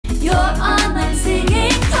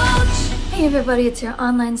Hey everybody, it's your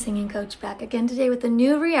online singing coach back again today with a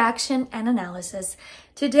new reaction and analysis.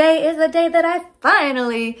 Today is the day that I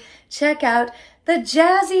finally check out the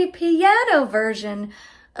jazzy piano version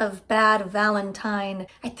of Bad Valentine.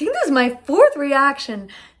 I think this is my fourth reaction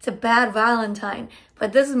to Bad Valentine,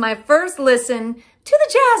 but this is my first listen to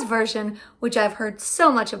the jazz version, which I've heard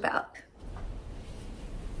so much about.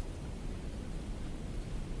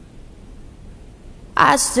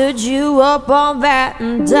 I stood you up on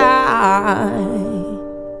Valentine,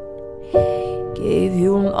 gave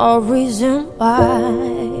you no reason why.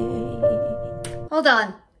 Hold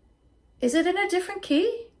on, is it in a different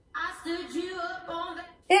key? I stood you up on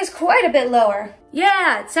It is quite a bit lower.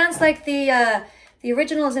 Yeah, it sounds like the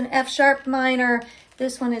original is in F sharp minor.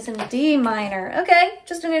 This one is in D minor. Okay,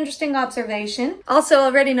 just an interesting observation. Also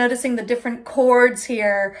already noticing the different chords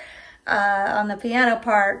here on the piano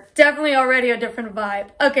part. Definitely already a different vibe.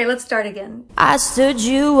 Okay, let's start again. I stood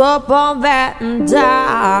you up on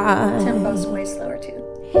Valentine, Tempo's way slower too.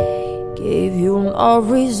 gave you no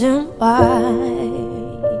reason why.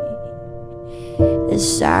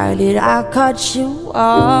 Decided I cut you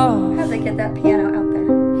off. How'd they get that piano out there?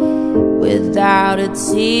 Without a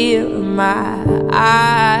tear in my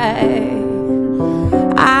eye.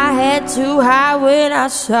 I had to hide when I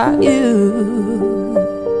saw you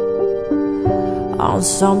on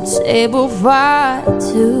some table for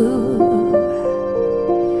two.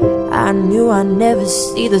 I knew I'd never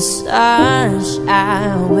see the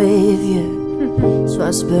sunshine with you, so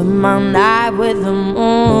I spent my night with the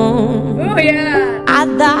moon. Oh yeah! I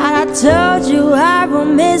thought I told you I would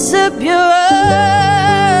miss up your heart.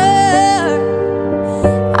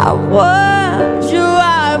 I warned you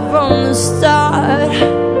right from the start.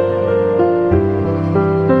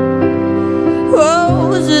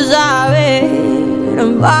 Roses are red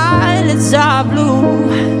and violets are blue,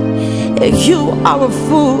 and you are a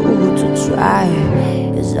fool to try,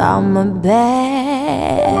 'cause I'm a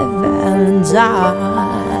bad Valentine.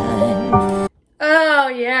 Oh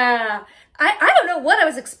yeah. I don't know what I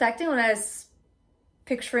was expecting when I was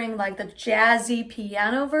picturing like the jazzy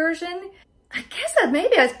piano version. I guess that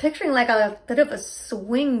maybe I was picturing like a bit of a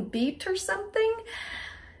swing beat or something.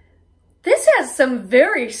 This has some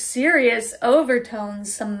very serious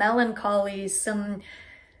overtones, some melancholy, some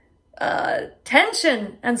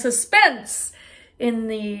tension and suspense in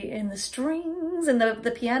the strings and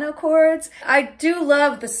the piano chords. I do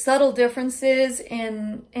love the subtle differences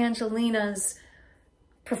in Angelina's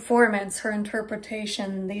performance, her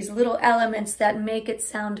interpretation, these little elements that make it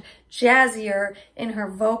sound jazzier in her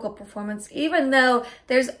vocal performance, even though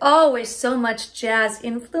there's always so much jazz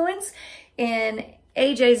influence in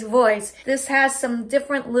AJ's voice. This has some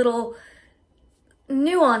different little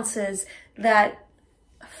nuances that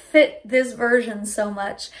fit this version so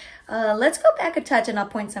much. Let's go back a touch and I'll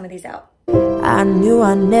point some of these out. I knew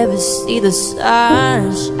I'd never see the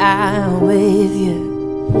sunshine with you,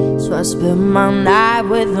 so I spent my night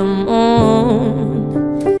with the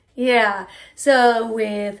moon. Yeah, so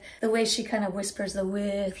with the way she kind of whispers the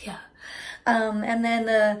with, yeah. And then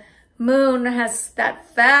the moon has that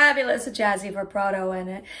fabulous jazzy vibrato in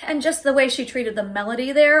it. And just the way she treated the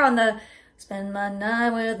melody there on the spend my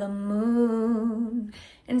night with the moon.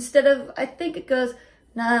 Instead of, I think it goes,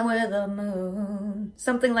 night with the moon.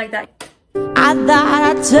 Something like that. I thought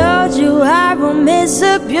I told you I would miss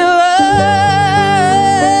up your heart.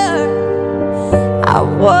 I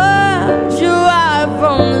warned you right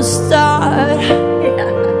from the start.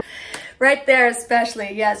 Yeah. Right there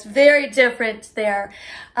especially, yes, very different there.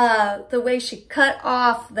 The way she cut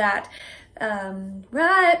off that,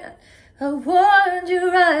 right, I warned you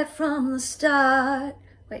right from the start.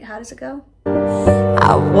 Wait, how does it go?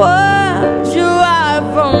 I warned you right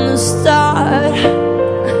from the start.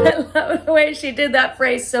 I love the way she did that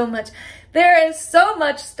phrase so much. There is so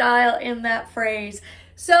much style in that phrase.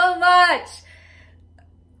 So much.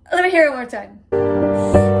 Let me hear it one more time.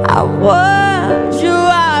 I warned you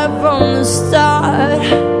right from the start.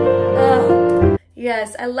 Oh,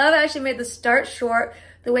 yes, I love how she made the start short.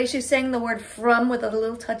 The way she sang the word from with a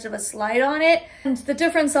little touch of a slide on it. And the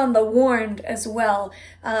difference on the warned as well.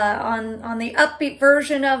 On the upbeat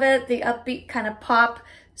version of it, the upbeat kind of pop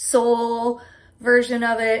soul version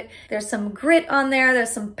of it, there's some grit on there,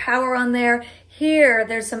 there's some power on there. Here,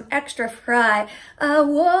 there's some extra fry. I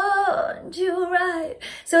want you right.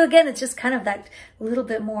 So again, it's just kind of that little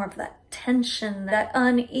bit more of that tension, that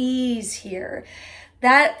unease here.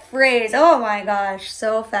 That phrase, oh my gosh,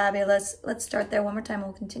 so fabulous. Let's start there one more time,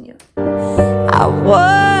 we'll continue. I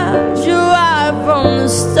warned you right from the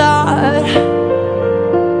start.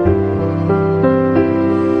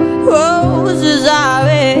 Roses are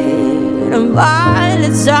red and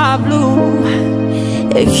violets violets are blue,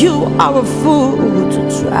 you are a fool to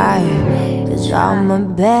try, 'cause I'm a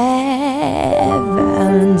bad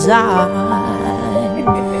Valentine.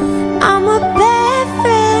 I'm a bad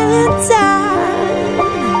Valentine.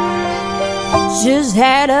 Just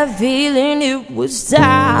had a feeling it was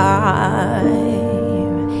time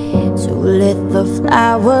to let the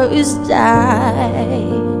flowers die.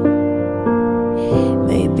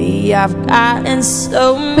 Maybe I've gotten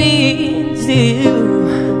so mean to you,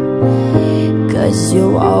 'cause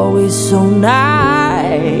you're always so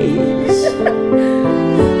nice.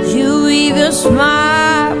 You even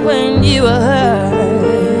smile when you hurt.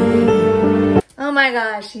 Oh my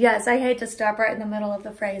gosh, yes, I hate to stop right in the middle of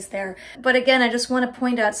the phrase there. But again, I just want to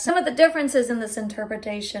point out some of the differences in this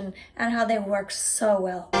interpretation and how they work so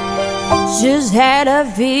well. Just had a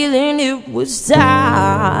feeling it was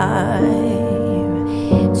time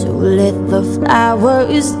to let the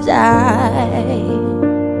flowers die.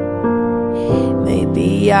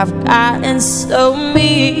 Maybe I've gotten so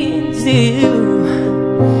mean to you,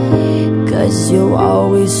 'cause you're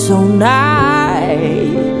always so nice.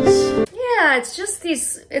 Yeah, it's just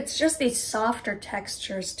these softer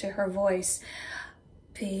textures to her voice.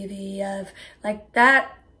 Baby, like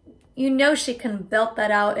that, you know she can belt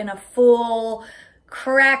that out in a full,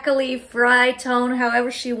 crackly, fry tone, however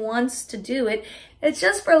she wants to do it. It's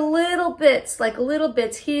just for little bits, like little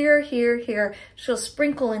bits here, here, here. She'll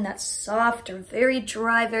sprinkle in that softer, very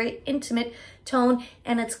dry, very intimate tone,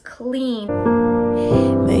 and it's clean.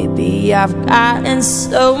 Maybe I've gotten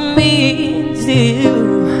so mean to you,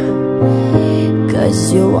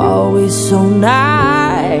 'cause you're always so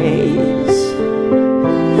nice.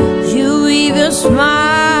 You even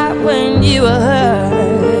smile when you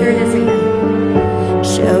hurt. Here it is again.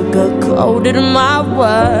 Sugar-coated my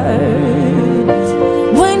words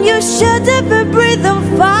when you shut up and breathe on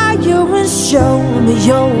fire and show me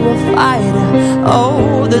you're a fighter.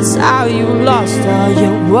 Oh, that's how you lost all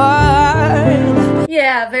your worth.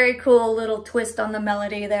 Yeah, very cool little twist on the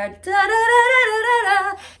melody there. Da, da, da, da, da, da,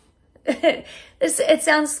 da. It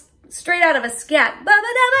sounds straight out of a scat.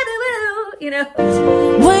 You know?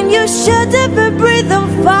 When you shut up and breathe on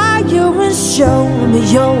fire and show me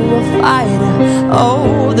you're a fighter.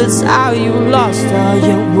 Oh, that's how you lost all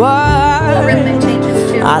your worth. The rhythm changes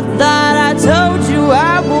too. I thought I told you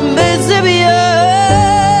I would miss you.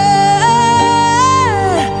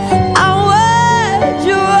 I was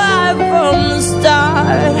you right from the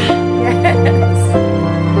start. Yes.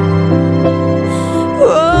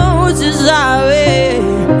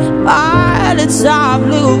 Violets are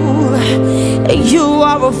blue, you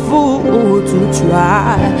are a fool to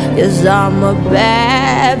try, 'cause I'm a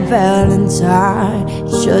bad Valentine.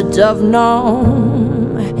 Should have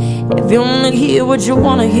known. If you only hear what you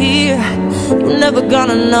wanna hear, you're never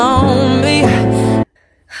gonna know me.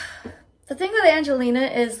 The thing with Angelina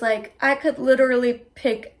is, like, I could literally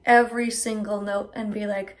pick every single note and be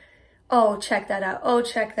like, oh, check that out. Oh,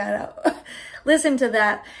 check that out. Listen to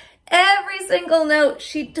that. Every single note,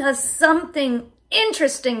 she does something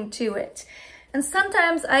interesting to it. And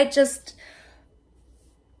sometimes I just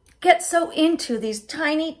get so into these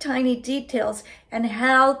tiny, tiny details and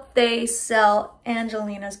how they sell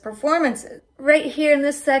Angelina's performances. Right here in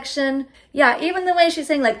this section, yeah, even the way she's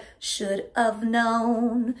saying, like, should have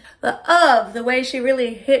known. The way she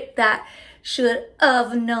really hit that should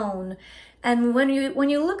have known. And when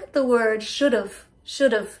you look at the word should have,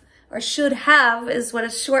 or should have is what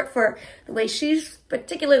it's short for. The way she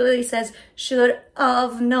particularly says should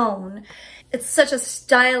have known. It's such a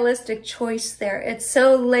stylistic choice there. It's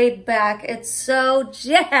so laid back. It's so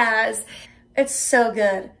jazz. It's so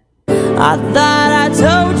good. I thought I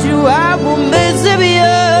told you I would miss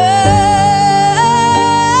you.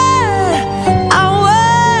 I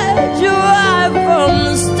was you right from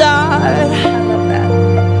the start. I love that.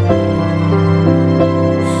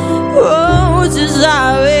 Oh, just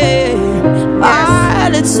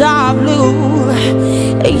violets are blue,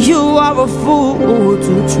 you are a fool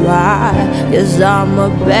to try, 'cause I'm a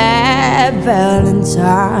bad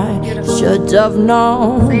Valentine. Beautiful. Should have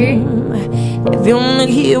known. See? If you only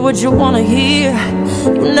hear what you wanna hear,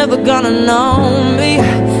 you're never gonna know me.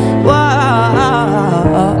 Whoa.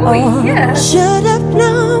 Oh, yeah. Should have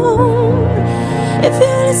known. If you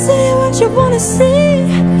only see what you wanna see,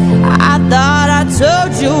 I thought I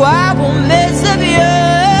told you I will miss you.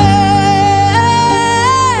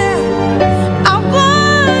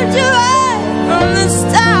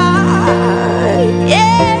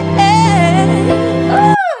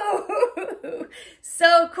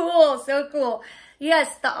 So cool. Yes,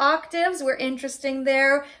 the octaves were interesting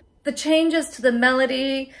there. The changes to the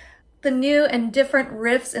melody the new and different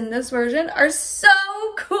riffs in this version are so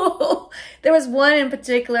cool. There was one in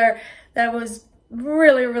particular that was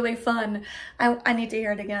really, really fun. I need to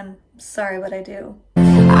hear it again. Sorry, but I do.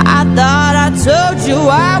 I thought I told you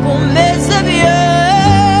I won't mess up you.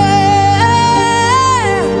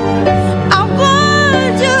 I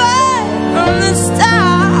warned you right from the start.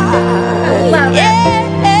 I love it.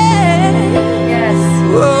 Yes.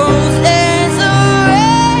 Roses are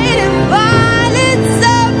red and violets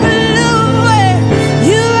are blue.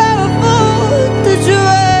 You are a fool to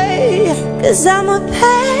try, 'cause I'm a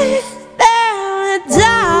Bad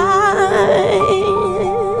Valentine.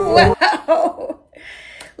 Wow.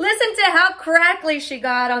 Listen to how crackly she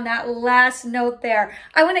got on that last note there.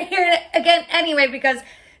 I want to hear it again anyway because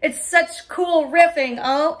it's such cool riffing.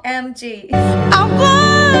 OMG. I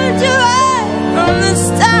warned you right from the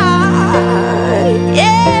start.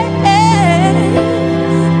 Yeah.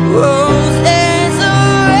 Roses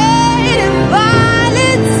are red and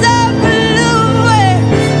violets are blue.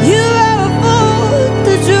 You are a fool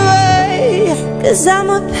to try, 'cause I'm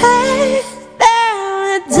a Bad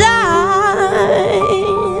Valentine.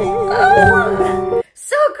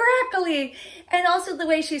 So crackly. And also the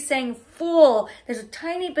way she sang "Fool." There's a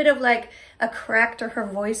tiny bit of like a crack to her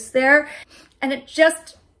voice there. And it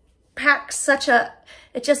just packs such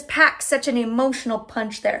an emotional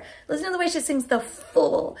punch there. Listen to the way she sings the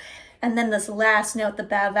 "Fool." And then this last note, the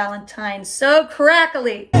Bad Valentine, so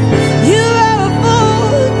crackly. You are a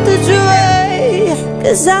fool to try,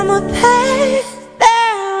 'cause I'm a Bad Valentine.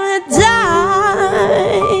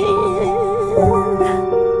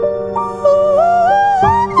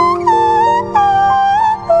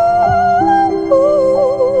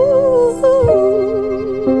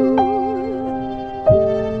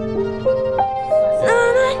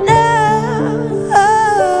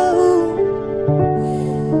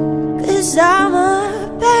 I'm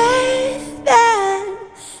a Bad Valentine.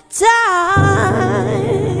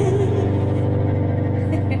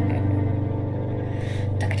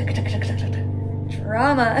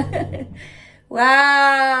 Drama.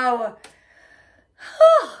 Wow.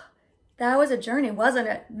 That was a journey, wasn't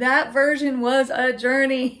it? That version was a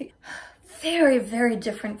journey. Very, very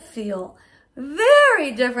different feel.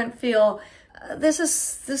 Very different feel. This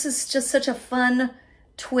is just such a fun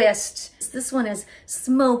twist. This one is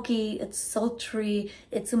smoky, it's sultry,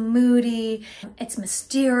 it's moody, it's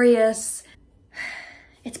mysterious,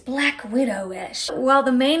 it's Black Widow-ish. While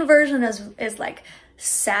the main version is like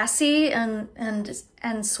sassy and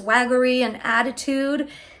swaggery and attitude,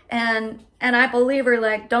 and I believe her,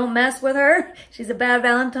 like, don't mess with her, she's a Bad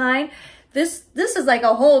Valentine. This is like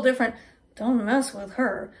a whole different, don't mess with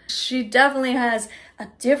her. She definitely has a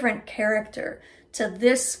different character to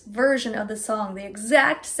this version of the song. The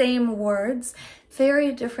exact same words,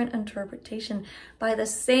 very different interpretation by the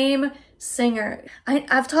same singer.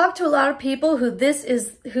 I've talked to a lot of people who this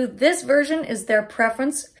version is their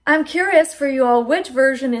preference. I'm curious for you all, which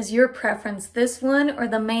version is your preference, this one or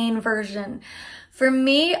the main version? For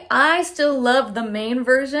me, I still love the main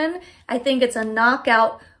version. I think it's a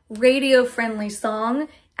knockout, radio-friendly song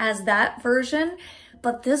as that version.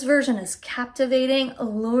 But this version is captivating,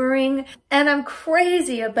 alluring, and I'm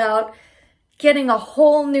crazy about getting a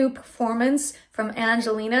whole new performance from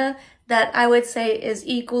Angelina that I would say is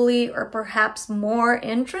equally or perhaps more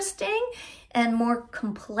interesting and more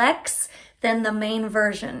complex than the main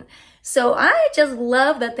version. So I just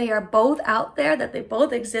love that they are both out there, that they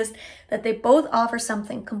both exist, that they both offer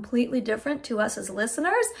something completely different to us as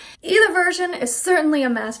listeners. Either version is certainly a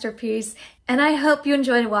masterpiece, and I hope you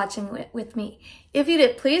enjoyed watching it with me. If you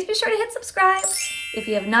did, please be sure to hit subscribe. If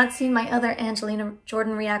you have not seen my other Angelina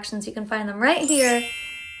Jordan reactions, you can find them right here.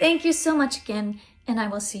 Thank you so much again, and I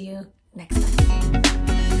will see you next time.